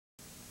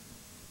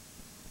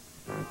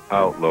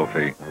Out,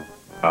 Loafy.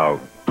 Out.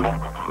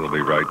 We'll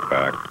be right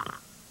back.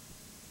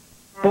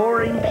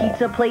 Boring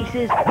pizza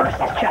places versus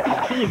Chuck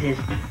E. Cheese's.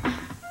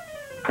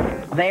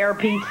 Their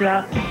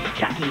pizza,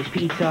 Chuck E.'s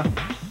pizza.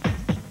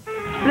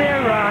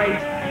 They're right.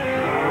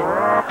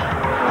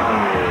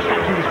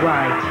 Chuck E.'s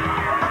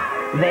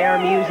right. Their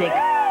music.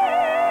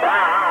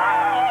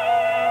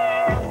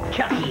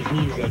 Chuck E.'s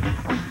music.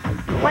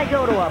 Why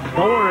go to a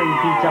boring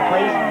pizza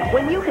place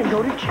when you can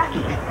go to Chuck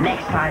E.'s?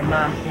 Next time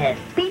Mom says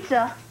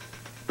pizza,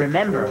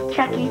 remember,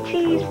 Chuck E.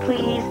 Cheese,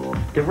 please.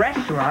 The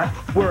restaurant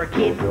where a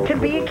kid can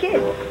be a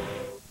kid.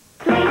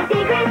 Sweet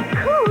Secrets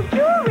cool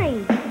jewelry.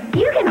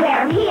 You can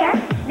wear them here,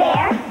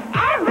 there,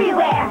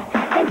 everywhere.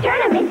 Then turn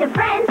them into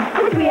friends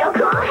with real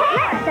cool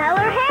hair.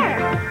 Stellar hair.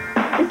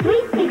 The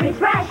Sweet Secrets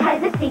brush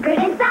has a secret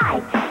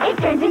inside. It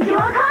turns into a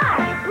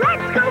car.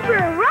 Let's go for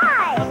a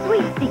ride.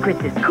 Sweet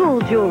Secrets is cool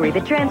jewelry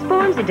that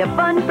transforms into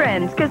fun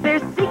friends because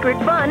there's secret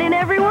fun in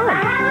everyone.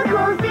 I have a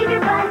cool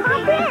secret fun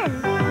pin.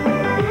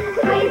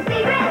 Sweet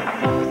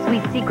Secrets.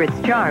 Sweet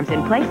Secrets charms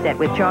and playset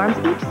with charms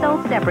each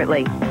sold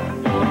separately.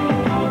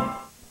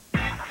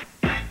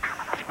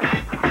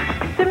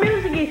 The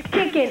music is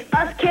kicking,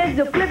 us kids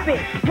are flipping,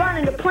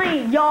 running the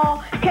plane,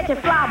 y'all, catching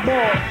fly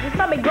balls, with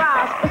stomach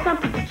growls, or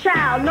something to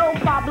chow, no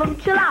problem,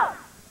 chill out.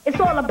 It's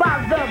all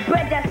about the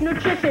bread that's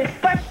nutritious,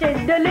 fresh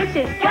and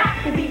delicious,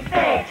 got to be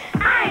fed.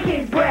 Iron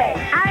Kids bread.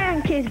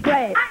 Iron Kids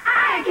bread.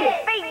 Iron Kids.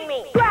 Feed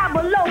me. Grab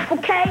a loaf,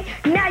 okay?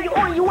 Now you're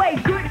on your way,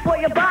 good for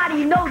your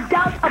body, no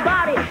doubt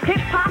about it.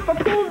 Hip-hop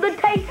approve the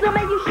taste, so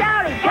make you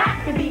shout it.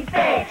 Got to be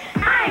fed.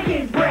 Iron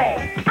Kids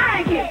bread.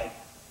 Iron Kids.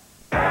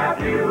 Have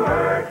you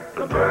heard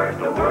the word?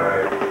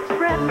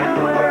 Spread the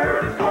The word.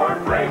 word is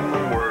cornflakes.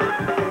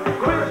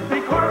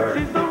 Crispy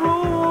quirks is the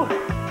rule.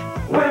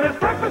 When it's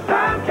breakfast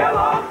time,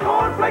 Kellogg's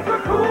cornflakes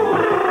are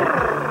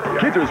cool.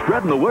 Kids are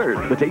spreading the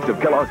word. The taste of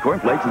Kellogg's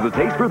cornflakes is a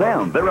taste for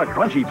them. They're a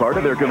crunchy part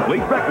of their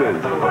complete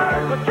breakfast. The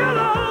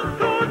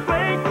Kellogg's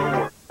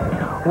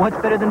cornflakes. What's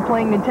better than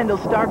playing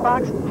Nintendo Star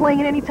Fox?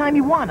 Playing it anytime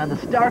you want on the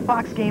Star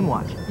Fox Game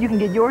Watch. You can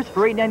get yours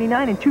for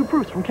 $8.99 and 2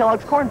 proofs from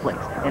Kellogg's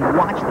Cornflakes. And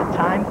watch the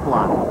time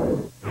fly.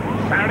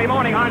 Saturday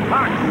morning on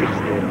Fox. Is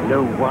there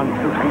no one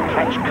who can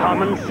catch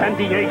Carmen San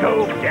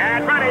Diego?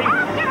 Get ready.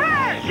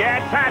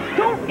 Get set.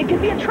 Don't, it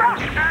could be a trap.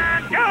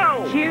 And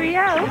go. Cheerio.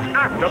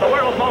 After the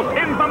world's most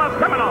infamous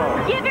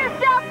criminal. Give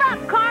yourself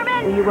up,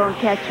 Carmen. You won't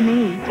catch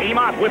me. Team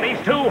up with these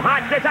two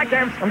hot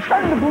detectives. I'm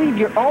starting to believe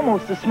you're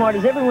almost as smart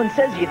as everyone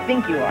says you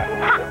think you are.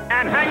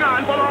 And hang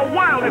on for the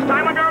wildest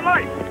time of your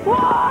life.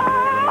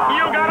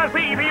 You gotta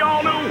see the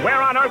all-new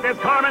Where on Earth is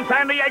Carmen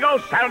San Diego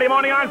Saturday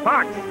morning on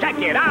Fox. Check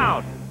it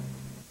out.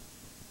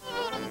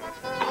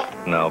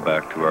 Now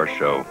back to our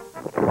show.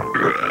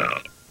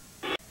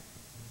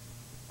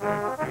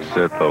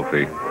 Sit,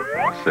 Loafy.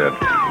 Sit.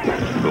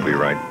 We'll be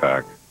right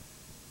back.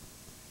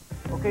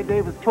 Okay,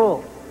 Dave, it's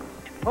full.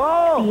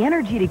 Oh! The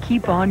energy to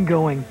keep on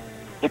going.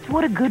 It's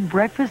what a good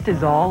breakfast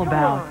is all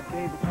about.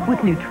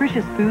 With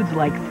nutritious foods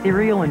like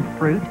cereal and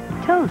fruit,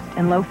 toast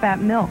and low-fat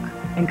milk,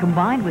 and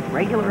combined with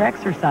regular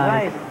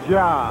exercise, Nice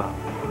job.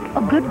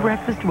 a good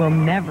breakfast will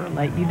never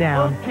let you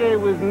down. Okay,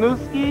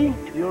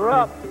 Wisniewski, you're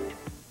up.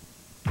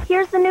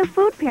 Here's the new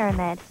food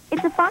pyramid.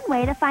 It's a fun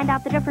way to find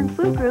out the different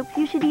food groups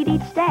you should eat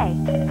each day,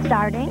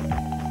 starting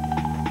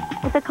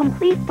with a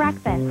complete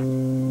breakfast.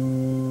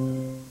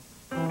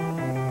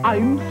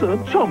 I'm Sir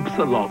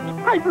Chomps-a-Lot.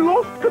 I've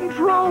lost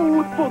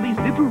control for these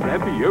little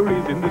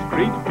raviolis in this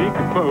great big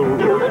bowl.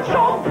 Do the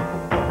chomp!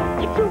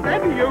 It's a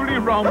ravioli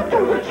romp.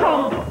 Do the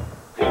chomp!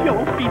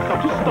 Your feet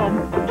got to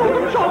stomp. Do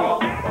the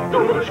chomp!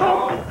 Do the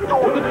chomp!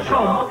 Do the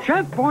chomp!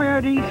 Chef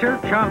Boyardee Sir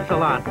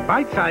Chomps-a-Lot.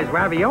 Bite-sized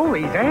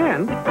raviolis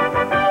and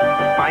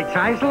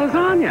bite-sized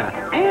lasagna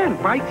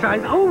and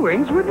bite-sized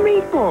O-rings with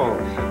meatballs.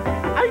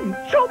 I'm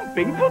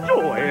chomping for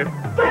joy.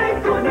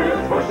 Thank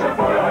goodness for Chef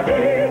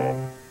Boyardee.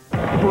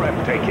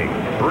 Breathtaking.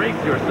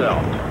 Brace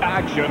yourself.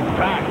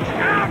 Action-packed.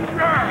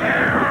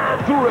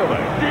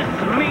 Thrilling. This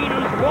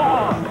means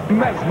war.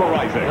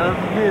 Mesmerizing.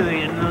 A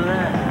million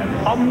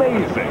laughs.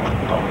 Amazing.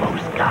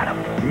 Almost got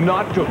him.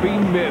 Not to be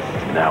missed.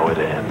 Now it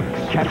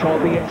ends. Catch all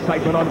the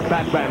excitement on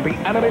Batman, the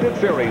animated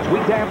series,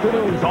 weekday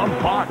afternoons on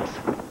Fox.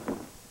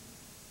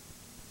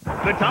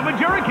 The Tom and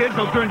Jerry kids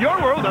will turn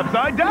your world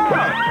upside down.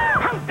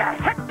 How the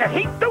heck did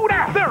he do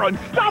that? They're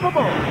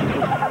unstoppable.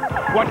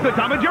 Watch the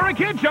Tom and Jerry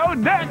Kid Show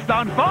next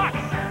on Fox.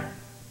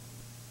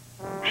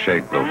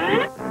 Shake,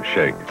 Loafy.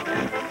 Shake.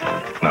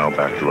 Now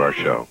back to our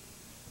show.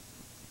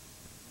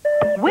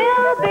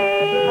 We'll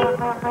be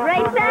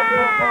right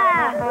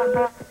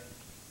back.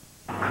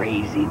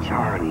 Crazy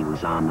Charlie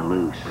was on the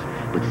loose,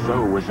 but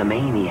so was a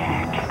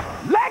maniac.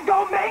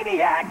 Lego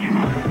Maniac!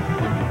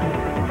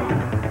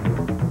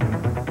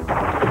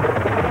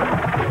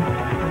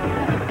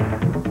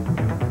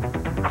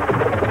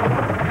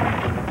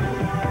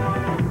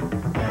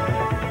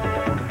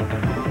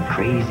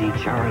 Crazy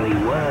Charlie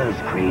was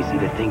crazy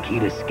to think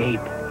he'd escape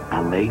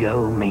a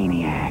Lego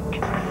maniac.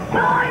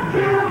 Time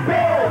to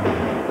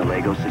build! The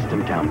Lego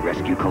System Town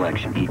Rescue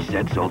Collection. Each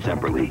set sold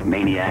separately.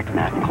 Maniac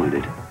not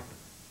included.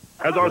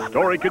 As our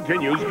story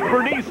continues,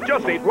 Bernice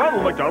just ate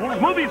Ronald McDonald's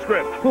movie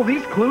script. Will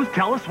these clues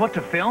tell us what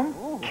to film?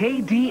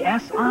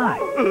 KDSI.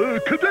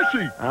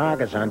 Kadeshi.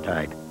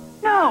 Gesundheit.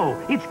 No,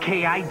 it's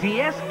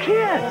KIDS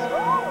Kids.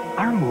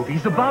 Our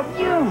movie's about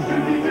you.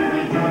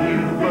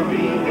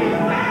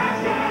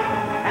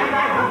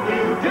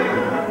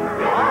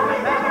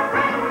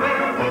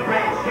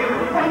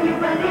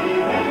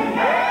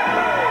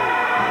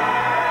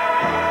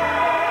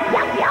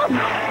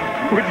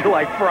 Would you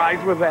like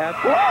fries with that?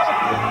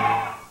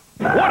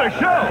 What a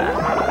show!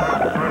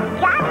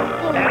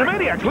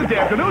 Animaniacs Wednesday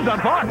afternoons on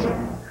Fox.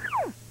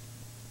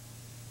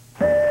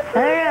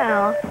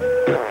 Hello.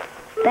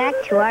 Back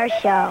to our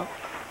show.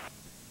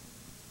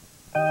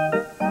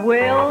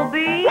 Will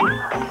be.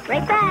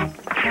 Right back.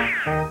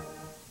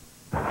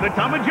 The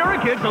Tom and Jerry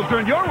kids will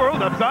turn your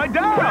world upside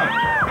down.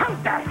 How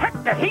the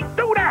heck did he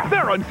do that?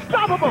 They're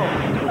unstoppable.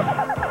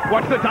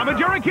 Watch the Tom and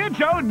Jerry Kids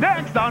show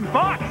next on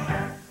Fox.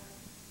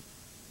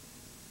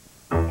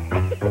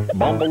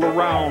 Bumble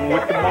around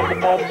with the bumble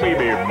ball,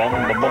 baby.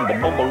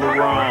 Bumble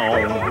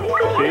around.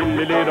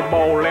 Silly little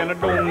ball, and I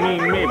don't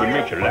mean maybe.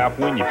 Makes you laugh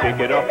when you pick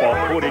it up or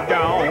put it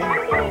down.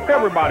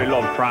 Everybody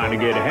loves trying to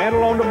get a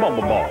handle on the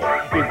bumble ball.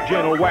 Its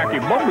gentle, wacky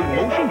bumbling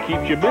motion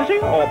keeps you busy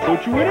or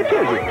puts you in a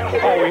tizzy.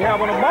 Are we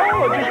having a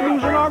ball or just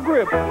losing our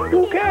grip?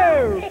 Who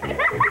cares?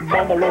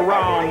 Bumble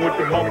around with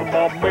the bumble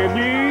ball,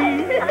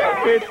 baby.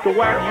 It's the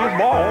wackiest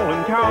ball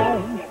in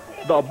town.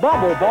 The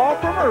bumble ball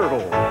from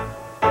Erdl.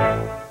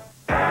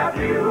 Have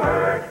you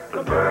heard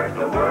the bird,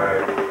 the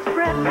word?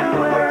 Spread the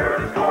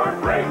word.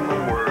 Cornflakes the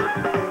word.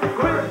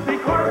 Crispy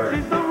Quirks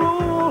is the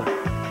rule.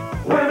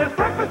 When it's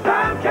breakfast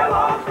time,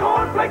 Kellogg's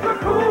cornflakes are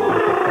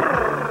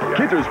cool.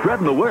 Kids are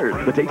spreading the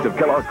word. The taste of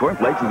Kellogg's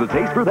cornflakes is a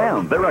taste for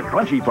them. They're a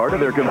crunchy part of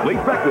their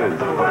complete breakfast.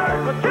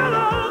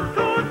 Kellogg's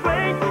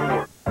cornflakes.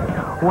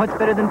 What's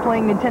better than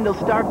playing Nintendo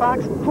Star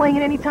Fox? Playing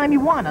it anytime you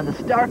want on the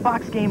Star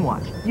Fox Game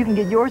Watch. You can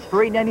get yours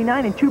for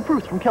 $8.99 and 2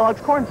 proofs from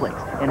Kellogg's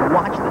Cornflakes. And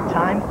watch the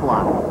time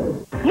fly.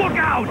 Look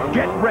out!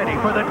 Get ready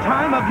for the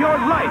time of your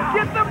life.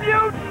 Get the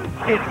mutants!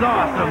 It's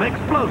awesome,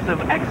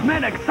 explosive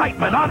X-Men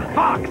excitement on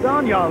Fox.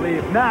 Don't y'all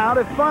leave now.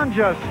 The fun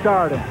just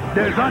started.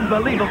 There's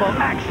unbelievable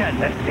action.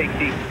 Let's take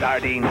these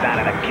sardines out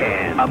of the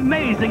can.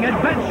 Amazing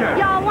adventure.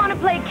 Y'all want to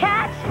play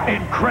catch?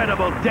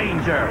 Incredible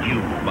danger.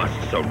 You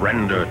must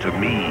surrender to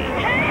me.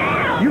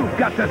 You've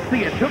got to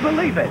see it to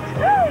believe it.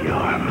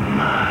 You're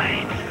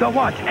mine. So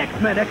watch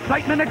X-Men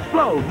Excitement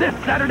Explode this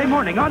Saturday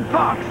morning on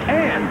Fox.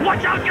 And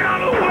watch out, get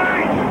out of the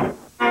way!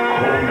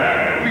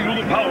 Conan! Feel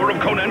the power of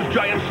Conan's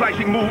giant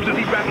slashing moves as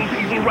he battles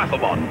Evil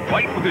Rathamon.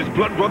 Fight with his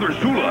blood brother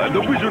Sula and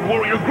the wizard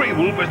warrior Grey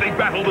Wolf as they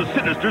battle the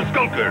sinister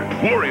Skulker.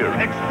 Warrior,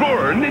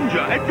 explorer,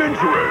 ninja,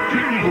 adventurer.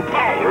 Feel the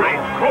power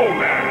of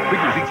Conan.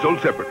 Figures each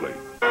sold separately.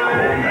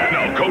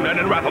 Now Conan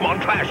and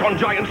Rathamon clash on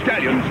giant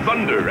stallions,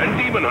 Thunder and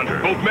Demon Hunter.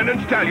 Both men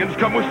and stallions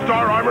come with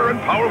star armor and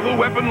powerful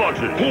weapon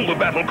launchers. Pull the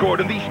battle cord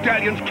and these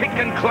stallions kick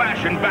and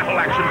clash in battle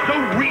action so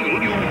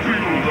real you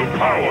feel the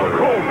power.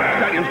 Conan.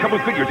 Stallions come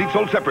with figures each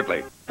sold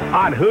separately.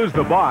 On Who's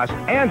the Boss,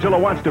 Angela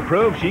wants to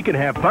prove she can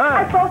have fun.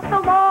 I broke the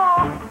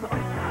law.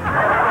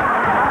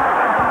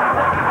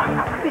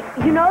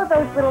 You know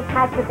those little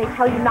tags that they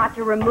tell you not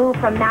to remove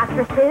from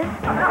mattresses?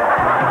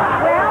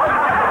 Well,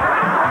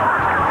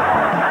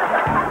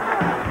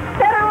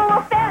 federal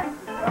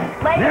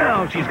offense. Later.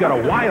 Now she's got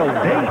a wild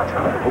date.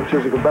 Hope she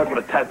doesn't come back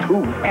with a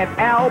tattoo. And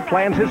Al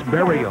plans his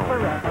burial.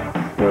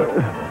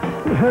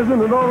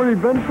 Hasn't it already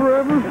been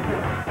forever?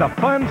 The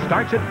fun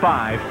starts at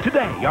 5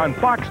 today on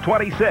Fox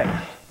 26.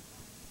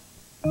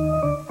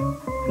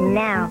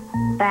 Now,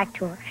 back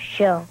to our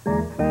show.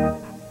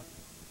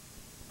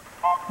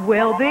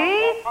 Will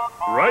be.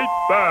 Right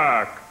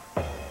back.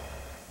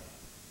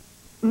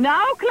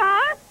 Now,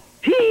 class,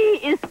 P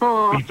is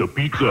for. Pizza,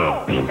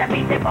 pizza. Pizza,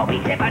 pizza, po,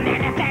 pizza,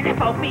 banana, banana,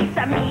 po,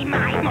 pizza, me,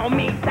 my, mo,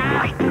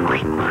 pizza.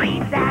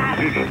 Pizza.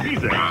 Pizza,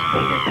 Caesar.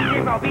 Pizza,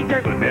 Caesar, po,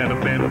 pizza. Banana,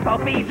 banana. Po,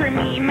 pizza,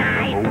 me,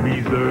 my. Oh,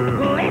 Caesar.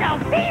 Little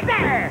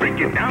Caesar. Break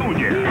it down,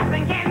 yeah.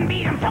 Nothing can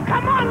beat him, so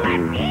come on,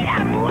 let's eat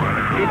him.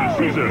 Wow. Baby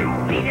Caesar.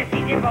 Caesar,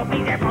 Caesar, po,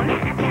 pizza,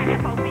 banana, banana,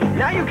 po, pizza.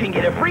 Now you can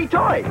get a free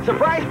toy.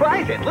 Surprise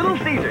prize at Little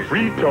Caesars.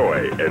 Free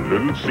toy at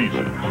Little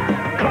Caesar.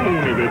 Come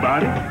on,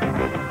 everybody.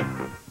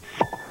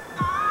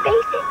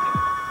 Face it,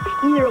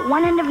 either at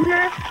one end of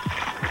Nerf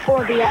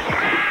or the other.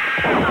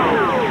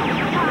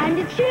 Time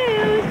to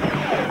choose.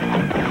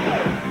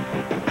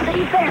 So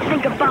you better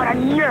think about a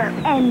Nerf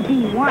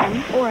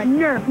ND1 or a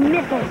Nerf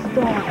Missile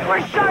Storm or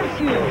a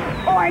Sharpshooter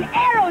or an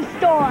Arrow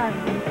Storm.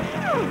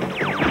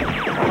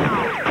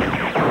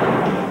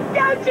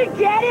 Don't you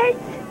get it?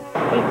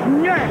 It's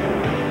Nerf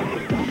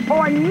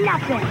or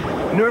nothing.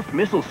 Nerf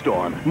Missile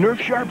Storm, Nerf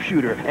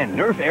Sharpshooter, and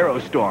Nerf Arrow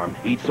Storm,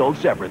 each sold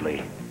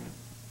separately.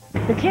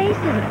 The chase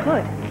is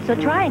afoot, so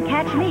try and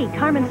catch me,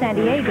 Carmen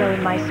Sandiego,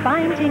 in my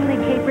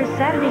spine-tingling capers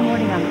Saturday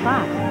morning on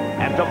Fox.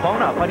 And to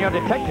phone up on your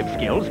detective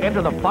skills,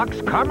 enter the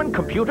Fox Carmen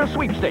Computer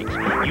Sweepstakes.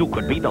 You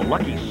could be the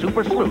lucky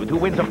super sleuth who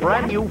wins a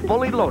brand new,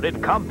 fully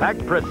loaded, compact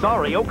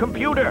Presario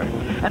computer.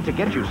 And to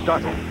get you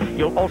started,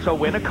 you'll also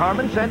win a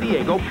Carmen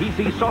Sandiego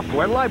PC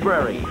software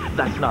library.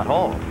 That's not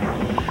all.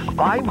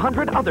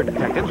 500 other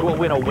detectives will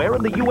win a Where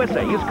in the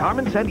USA's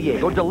Carmen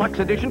Sandiego Deluxe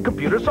Edition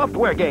computer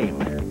software game.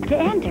 To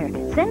enter,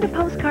 send a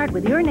postcard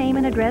with your name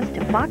and address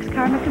to Fox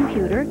Karma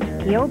Computer,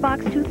 P.O.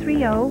 Box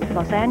 230,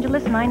 Los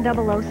Angeles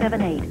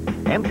 90078.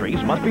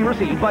 Entries must be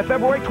received by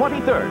February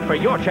 23rd for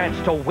your chance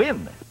to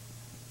win.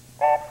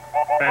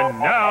 And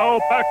now,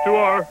 back to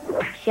our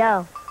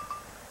show.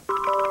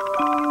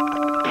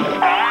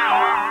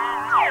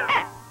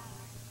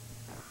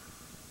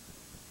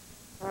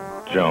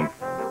 Jump.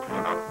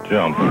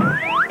 Jump.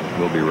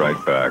 We'll be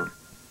right back.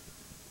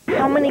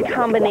 How many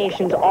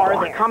combinations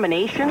are there?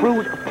 Combinations?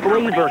 Fruit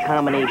flavor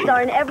combinations.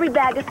 Are in every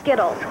bag of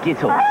Skittles.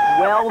 Skittles.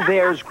 Well,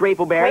 there's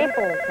Grapleberry.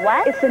 Grape,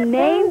 what? It's a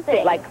name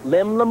thing. Like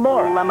Lim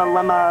Lamore.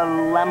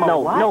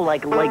 No,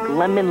 like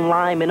lemon,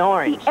 lime, and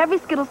orange. See, every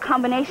Skittles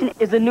combination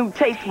Is a new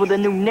taste with a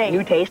new name.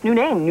 New taste, new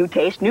name. New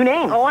taste, new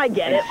name. Oh, I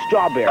get it.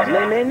 Strawberry.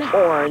 Lemon,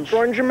 orange.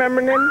 Orange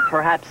remembering?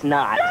 Perhaps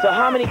not. So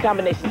how many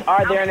combinations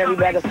are there in every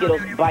bag of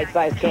Skittles?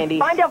 Bite-sized candy.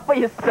 Find out for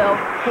yourself.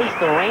 Taste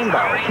the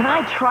rainbow. Can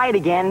I try it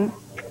again?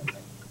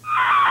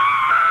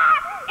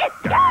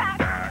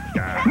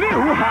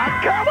 new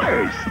hot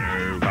colors.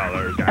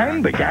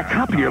 And the GAC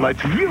copier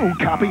lets you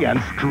copy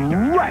and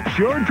stretch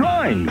your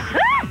drawings.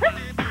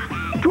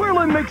 Twirl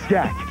and mix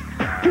GAC.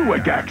 Do a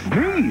GAC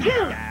sneeze.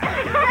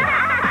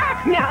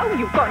 Now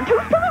you've gone too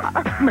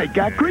far. Make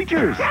GAC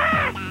creatures.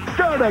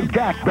 Start a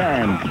GAC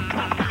band.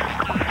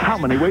 How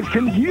many ways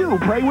can you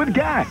play with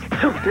GAC?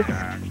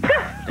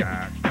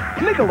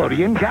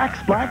 Nickelodeon GAC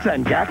Splats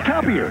and GAC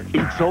Copier,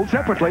 each sold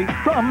separately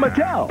from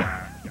Mattel.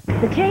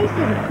 The chase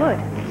is afoot,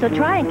 so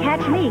try and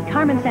catch me,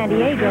 Carmen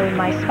Sandiego, in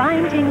my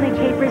spine-tingling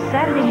capers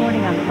Saturday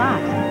morning on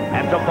Fox.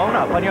 And to phone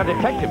up on your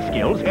detective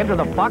skills, enter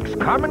the Fox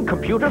Carmen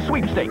Computer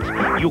Sweepstakes.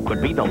 You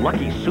could be the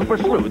lucky super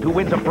sleuth who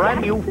wins a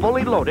brand new,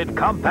 fully loaded,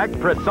 compact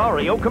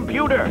Presario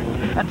computer.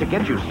 And to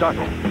get you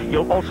started,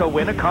 you'll also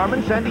win a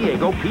Carmen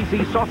Sandiego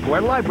PC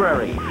software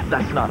library.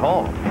 That's not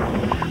all.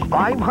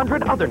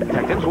 500 other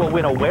detectives will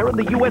win a Where in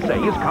the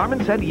USA's Carmen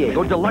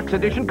Sandiego Deluxe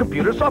Edition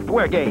computer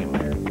software game.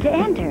 To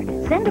enter,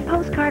 send a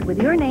postcard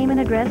with your name and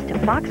address to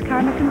Fox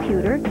Karma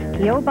Computer,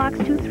 P.O. Box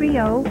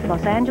 230,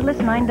 Los Angeles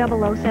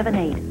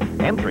 90078.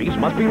 Entries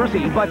must be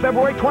received by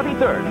February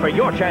 23rd for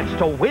your chance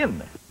to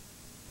win.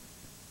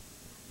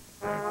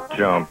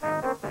 Jump.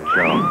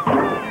 Jump.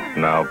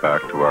 Now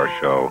back to our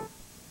show.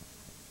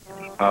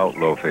 Out,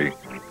 Lofi.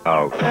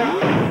 Out.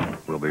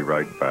 We'll be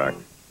right back.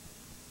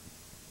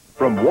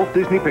 From Walt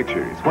Disney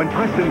Pictures, when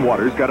Preston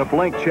Waters got a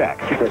blank check.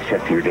 Give that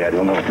check to your dad.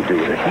 He'll know what to do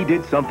with it. He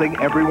did something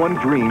everyone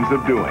dreams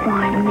of doing.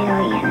 $1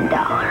 million.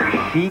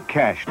 He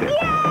cashed it.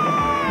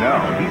 Now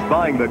he's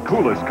buying the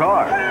coolest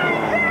car,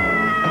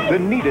 the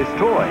neatest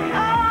toy,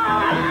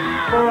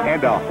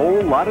 and a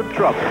whole lot of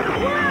trouble.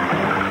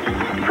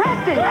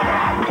 Preston!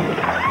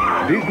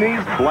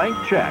 Disney's blank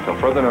check. Till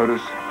further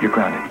notice, you're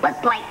grounded.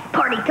 Let's like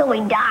party till we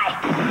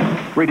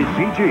die. Rated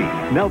PG.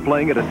 Now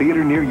playing at a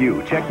theater near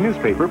you. Check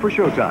newspaper for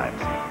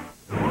showtimes.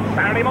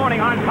 Saturday morning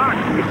on Fox.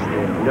 Is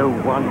there no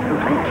one who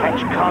can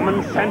catch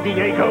Carmen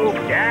Sandiego?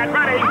 Get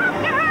ready.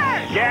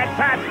 Get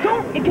set.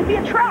 Don't! It could be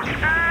a trap.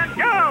 And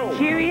go.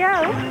 Cheerio.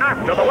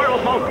 After the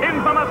world's most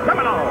infamous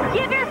criminal.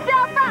 Give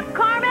yourself up,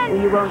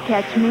 Carmen! You won't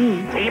catch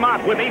me. Team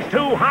up with these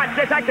two hot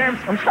detectives.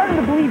 I'm starting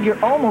to believe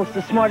you're almost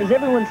as smart as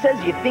everyone says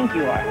you think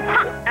you are.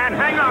 And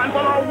hang on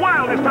for the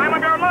wildest time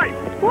of your life.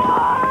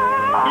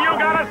 You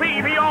gotta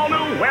see the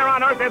all-new Where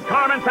on Earth is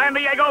Carmen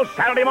Sandiego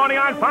Saturday morning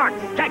on Fox.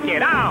 Check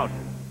it out.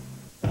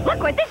 Look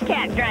what this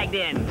cat dragged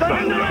in.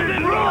 Thunder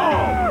and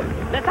roll.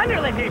 The Thunder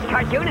Lizards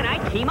cartoon and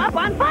I team up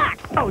on Fox.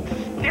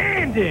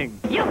 Outstanding.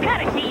 You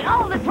gotta see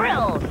all the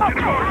thrills.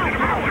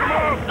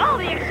 All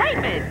the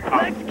excitement.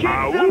 Let's kick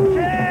some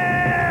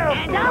tail.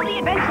 And all the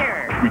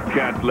adventure. We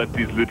can't let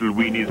these little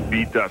weenies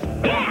beat us.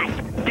 Yes.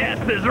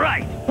 Gasp is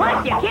right.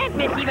 Plus, you can't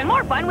miss even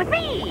more fun with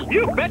me.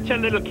 You betcha,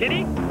 little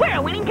kitty. We're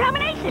a winning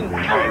combination.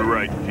 All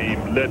right,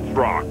 team, let's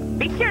rock.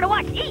 Be sure to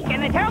watch Eek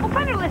and the Terrible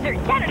Thunder Lizard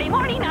Saturday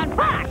morning on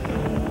Fox.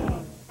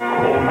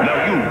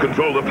 Now you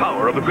control the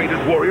power of the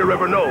greatest warrior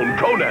ever known,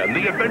 Conan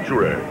the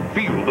Adventurer.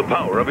 Feel the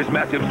power of his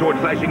massive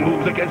sword-slashing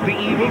moves against the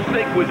evil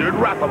snake wizard,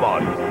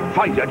 Raphamon.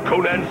 Fight at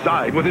Conan's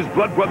side with his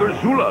blood brother,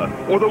 Zula,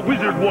 or the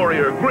wizard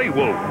warrior, Grey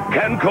Wolf.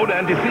 Can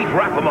Conan defeat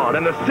Raphamon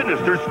and the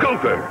sinister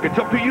Skulker? It's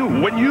up to you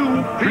when you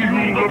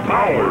feel the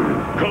power.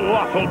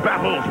 Colossal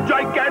battles,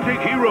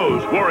 gigantic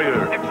heroes,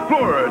 warrior,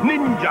 explorer,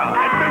 ninja,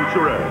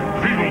 adventurer.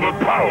 Feel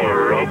the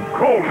power of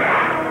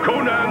Conan.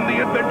 Conan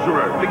the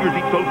Adventurer. Figures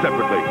each sold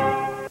separately.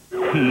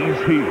 He's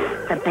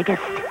here. The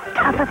biggest,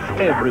 toughest.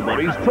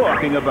 Everybody's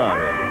talking about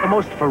it. The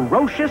most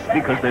ferocious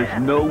because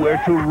there's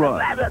nowhere to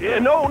run.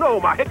 No,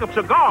 my hiccups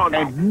are gone.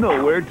 And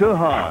nowhere to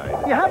hide.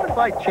 You haven't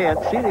by chance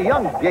seen a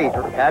young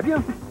gator, have you?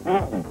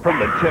 From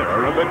the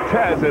terror of a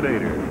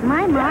Tazinator.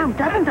 My mom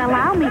doesn't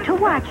allow me to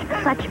watch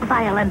such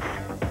violence.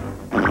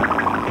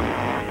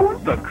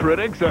 The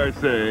critics are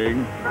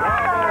saying...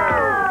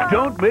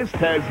 Don't miss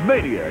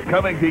Tasmania,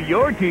 coming to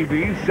your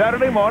TV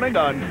Saturday morning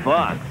on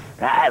Fox.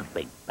 I'll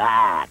be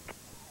back.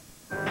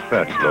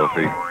 Fetch,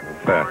 Loafy.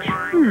 Fetch.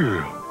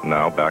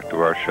 Now back to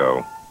our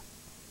show.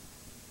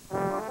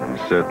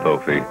 Sit,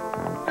 Loafy.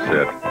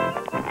 Sit.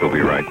 We'll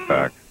be right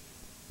back.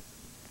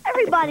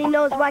 Everybody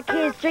knows why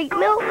kids drink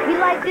milk. We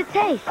like the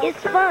taste.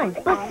 It's fun.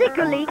 But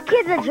secretly,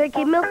 kids are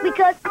drinking milk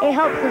because it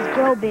helps us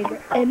grow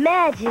bigger.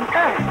 Imagine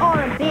us all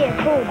in big,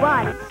 cool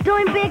bodies,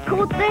 doing big,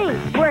 cool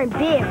things, wearing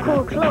big,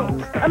 cool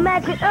clothes.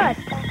 Imagine us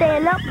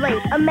staying up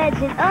late.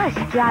 Imagine us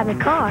driving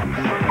cars.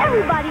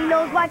 Everybody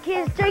knows why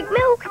kids drink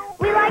milk.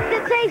 We like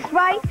the taste,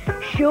 right?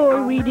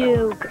 Sure we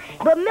do.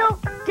 But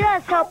milk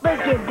does help us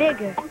get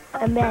bigger.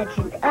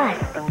 Imagine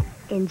us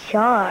in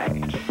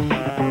charge.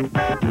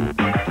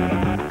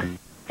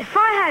 If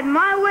I had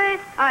my way,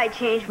 I'd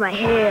change my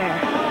hair.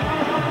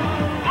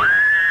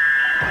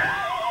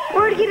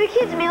 Or to get a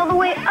kid's meal the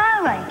way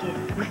I like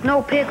it, with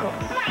no pickles.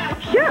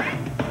 Sure.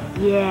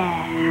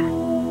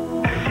 Yeah.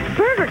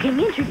 Burger King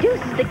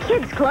introduces the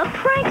Kids Club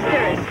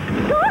Pranksters.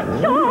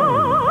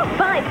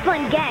 5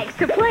 fun gags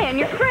to play on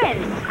your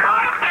friends.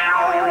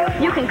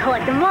 You can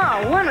collect them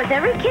all, one with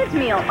every kid's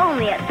meal,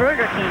 only at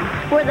Burger King,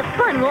 where the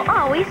fun will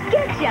always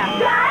get ya.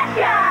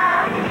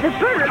 Gotcha! The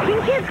Burger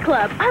King Kids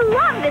Club. I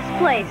love this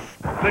place.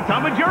 The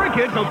Tom and Jerry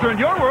kids will turn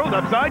your world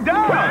upside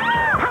down.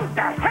 How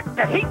the heck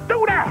did he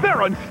do that?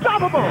 They're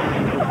unstoppable.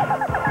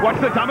 Watch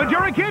the Tom and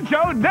Jerry Kids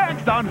Show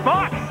next on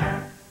Fox.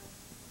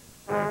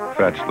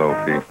 Fetch,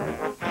 Loafy.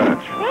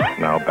 Fetch.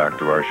 Now back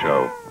to our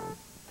show.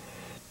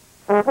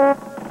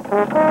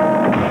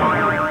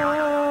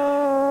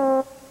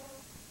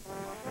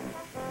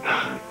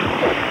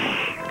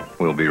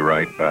 We'll be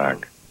right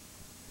back.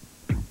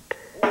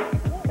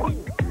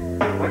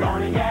 We're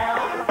gonna yell,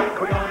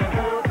 we're gonna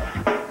hoot,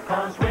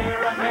 'cause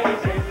we're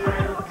amazing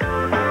fruit.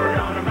 We're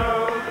gonna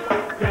move,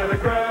 feel the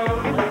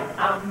groove,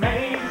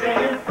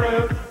 amazing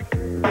fruit.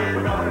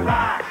 We're gonna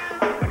rock,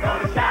 we're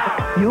gonna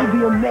shout. You'll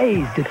be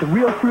amazed at the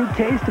real fruit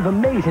taste of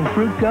Amazing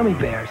Fruit Gummy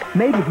Bears.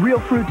 Made with real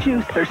fruit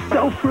juice, they're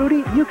so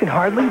fruity, you can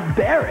hardly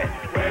bear it.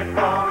 We're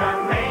from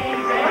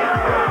amazing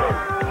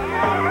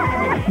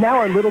fruit. Now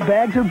our little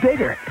bags are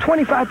bigger,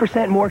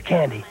 25% more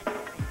candy.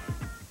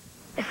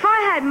 If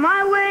I had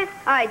my way,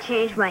 I'd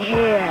change my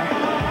hair.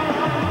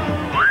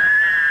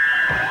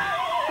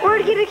 Or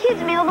to get a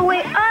kid's meal the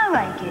way I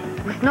like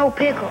it, with no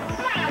pickles.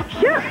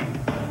 Sure.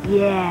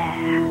 Yeah.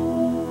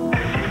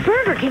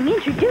 Burger King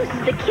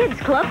introduces the Kids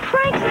Club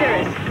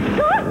Pranksters.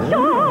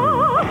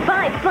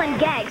 5 fun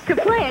gags to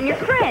play on your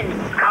friends.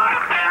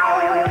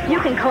 You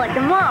can collect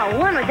them all,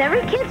 one with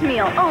every kid's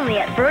meal, only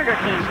at Burger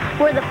King,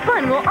 where the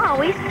fun will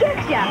always get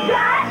ya.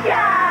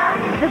 Gotcha!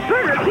 The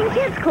Burger King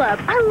Kids Club.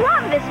 I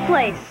love this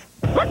place.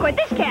 Look what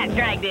this cat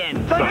dragged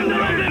in.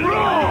 Thunder and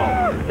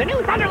roll! The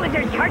new Thunder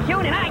Lizards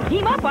cartoon and I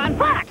team up on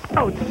Fox.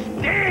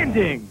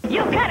 Outstanding!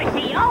 You've got to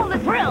see all the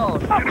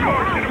thrills.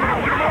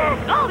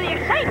 All the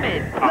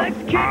excitement. Let's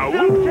kick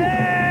some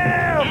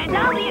tail! And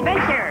all the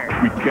adventure.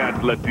 We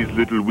can't let these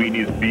little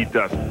weenies beat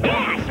us.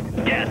 Yes!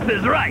 Guest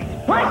is right.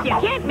 Plus, you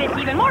can't miss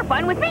even more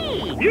fun with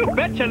me. You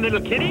betcha,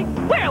 little kitty.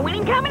 We're a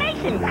winning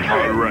combination.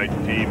 All right,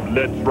 team,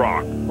 let's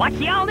rock. Watch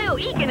the all-new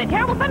Eek and the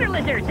Terrible Thunder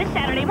Lizards this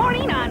Saturday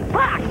morning on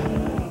Fox.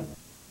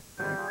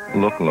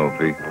 Look,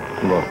 Loafy.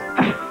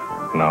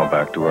 Look. Now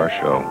back to our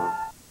show.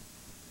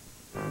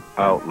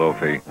 Out,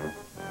 Loafy.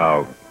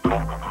 Out.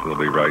 We'll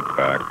be right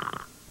back.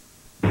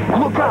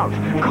 Look out!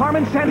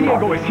 Carmen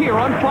Sandiego is here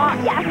on Fox!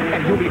 Yes!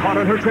 And you'll be hot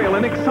on her trail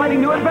in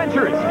exciting new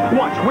adventures!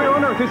 Watch Where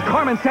on Earth is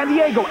Carmen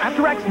Sandiego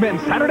after X-Men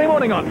Saturday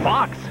morning on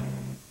Fox!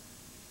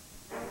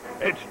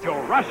 It's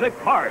Jurassic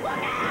Park.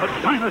 The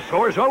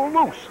dinosaurs are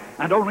loose,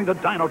 and only the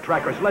dino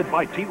trackers led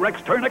by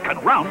T-Rex Turner can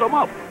round them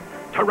up.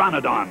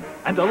 Pteranodon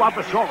and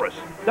Dilophosaurus,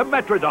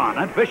 Dimetrodon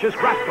and Vicious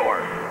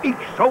Raptor,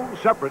 each sold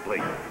separately.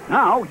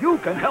 Now you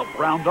can help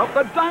round up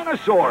the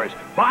dinosaurs.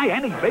 Buy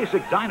any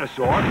basic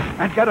dinosaur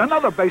and get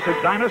another basic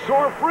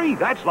dinosaur free.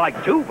 That's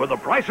like 2 for the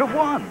price of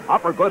 1.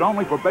 Offer good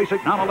only for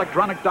basic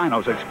non-electronic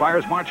dinos.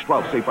 Expires March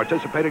 12th. See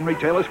participating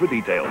retailers for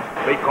details.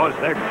 Because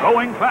they're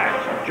going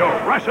fast.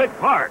 Jurassic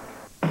Park.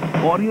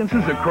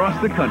 Audiences across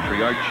the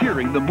country are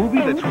cheering the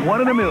movie that's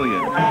 1 in a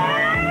million.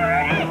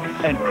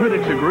 And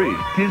critics agree,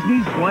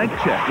 Disney's Blank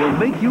Check will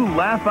make you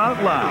laugh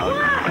out loud.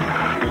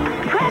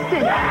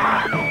 Preston!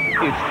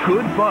 It's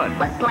good fun.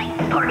 Let's light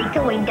the party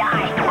till we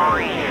die.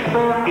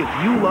 If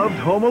you loved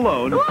Home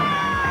Alone,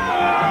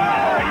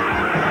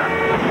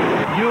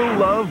 you'll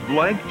love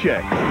Blank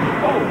Check.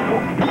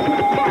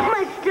 That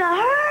must have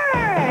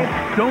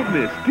hurt! Don't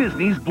miss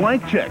Disney's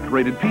Blank Check,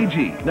 rated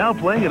PG. Now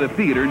playing at a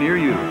theater near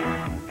you.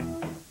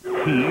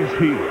 He's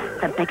here.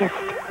 The biggest,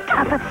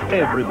 toughest...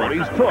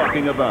 Everybody's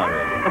talking about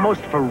it. The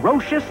most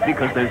ferocious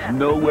because there's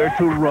nowhere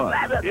to run.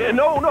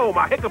 No,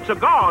 my hiccups are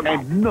gone.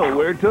 And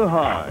nowhere to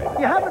hide.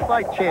 You haven't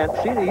by chance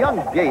seen a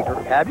young gator,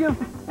 have you?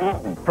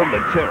 From the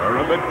terror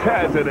of the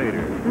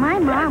Tazinator. My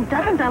mom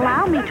doesn't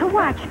allow me to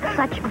watch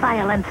such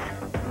violence.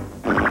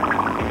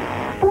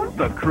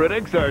 The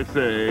critics are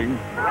saying...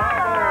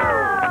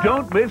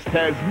 Don't miss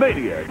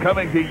Tasmania,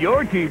 coming to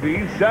your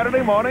TV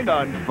Saturday morning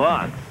on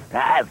Fox.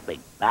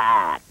 Perfect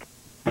back.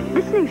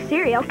 This new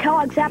cereal,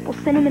 Kellogg's Apple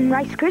Cinnamon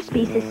Rice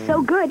Krispies, is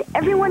so good,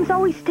 everyone's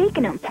always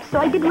taking them. So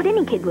I did what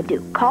any kid would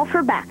do, call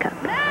for backup.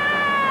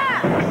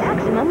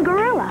 Maximum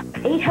Gorilla.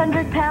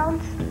 800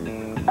 pounds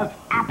of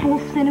apple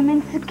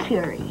cinnamon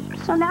security.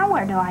 So now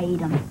where do I eat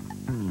them?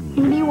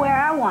 Anywhere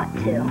I want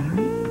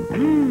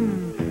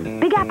to.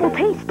 Big apple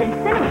taste and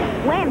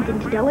cinnamon, whammed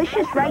into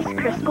delicious Rice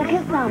Kriskle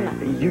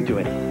Kisama. You do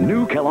it.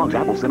 New Kellogg's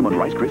Apple Cinnamon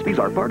Rice Krispies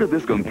are part of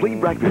this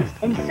complete breakfast.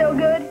 And so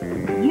good,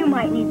 you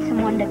might need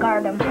someone to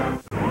guard them.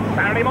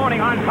 Saturday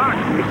morning on Fox.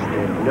 Is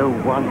there no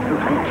one who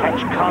can catch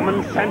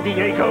Carmen San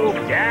Diego?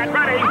 Get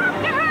ready.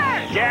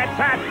 Get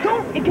set.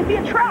 Don't, it could be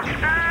a trap.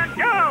 And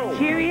go.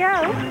 Cheerio.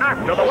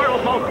 After the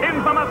world's most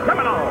infamous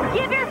criminal.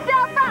 Give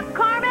yourself up,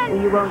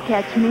 Carmen! You won't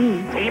catch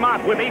me. Team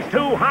up with these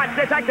two hot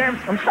detectives.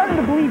 I'm starting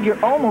to believe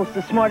you're almost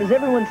as smart as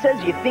everyone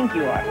says you think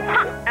you are.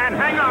 And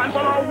hang on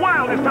for the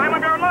wildest time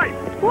of your life.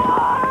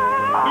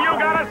 You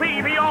gotta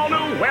see the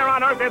all-new Where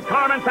on Earth is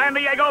Carmen San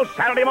Diego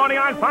Saturday morning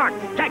on Fox.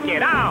 Check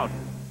it out.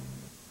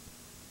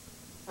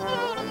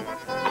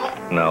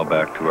 Now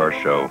back to our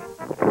show.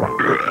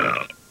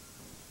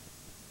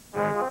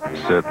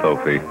 Sit,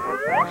 Lofi.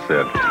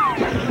 Sit.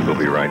 We'll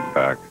be right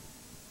back.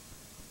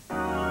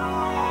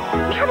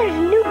 Now there's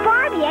a new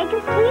Barbie I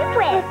can sleep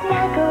with.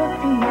 Snuggle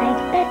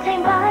tonight,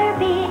 bedtime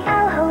Barbie.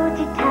 I'll hold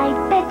you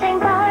tight, bedtime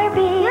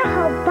Barbie. Your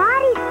whole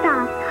body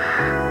soft.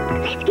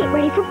 Let's get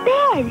ready for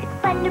bed.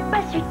 It's fun to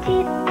brush your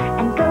teeth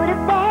and go to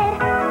bed.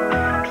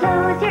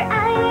 Close your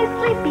eyes,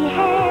 sleepy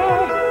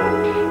head.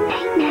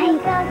 Night,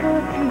 night.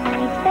 Snuggle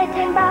tonight,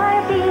 bedtime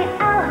Barbie.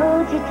 I'll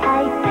hold you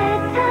tight,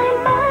 bedtime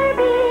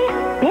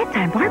Barbie.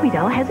 Bedtime Barbie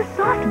doll has a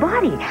soft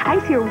body.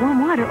 Icy or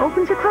warm water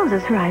opens or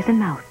closes her eyes and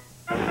mouth.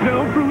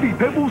 Now Fruity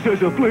Pebbles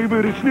has a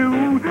flavor that's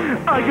new.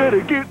 I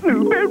gotta get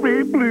new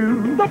berry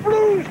blue. The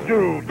blues,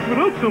 dude.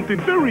 Without something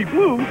very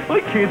blue,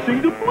 I can't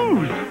sing the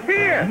blues.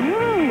 Here.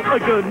 I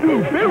got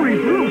new berry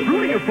blue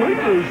fruity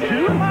flavors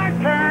too. My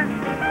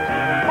turn.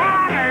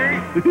 Barney.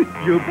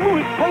 You blew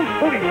it. Both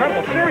Fruity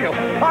Pebble cereals,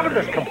 part of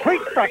this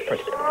complete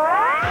breakfast.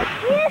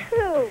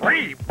 Yoo-hoo!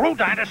 Free Blue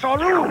Dinosaur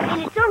Roo.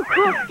 And its own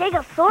cool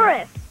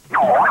Stegosaurus.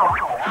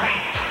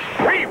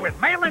 Free with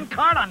mail-in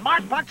card on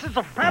marked boxes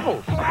of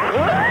Pebbles.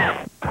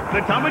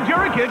 The Tom and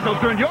Jerry kids will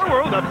turn your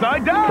world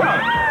upside down.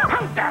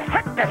 How the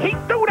heck did he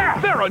do that?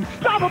 They're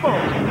unstoppable.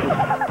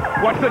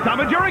 Watch the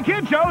Tom and Jerry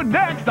Kids show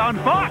next on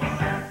Fox.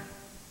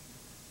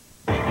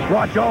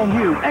 Watch all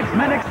new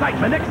X-Men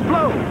Excitement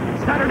Explode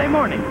Saturday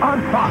morning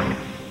on Fox.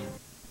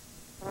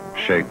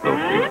 Shake,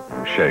 Lofi.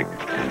 Shake.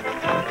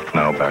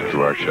 Now back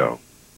to our show.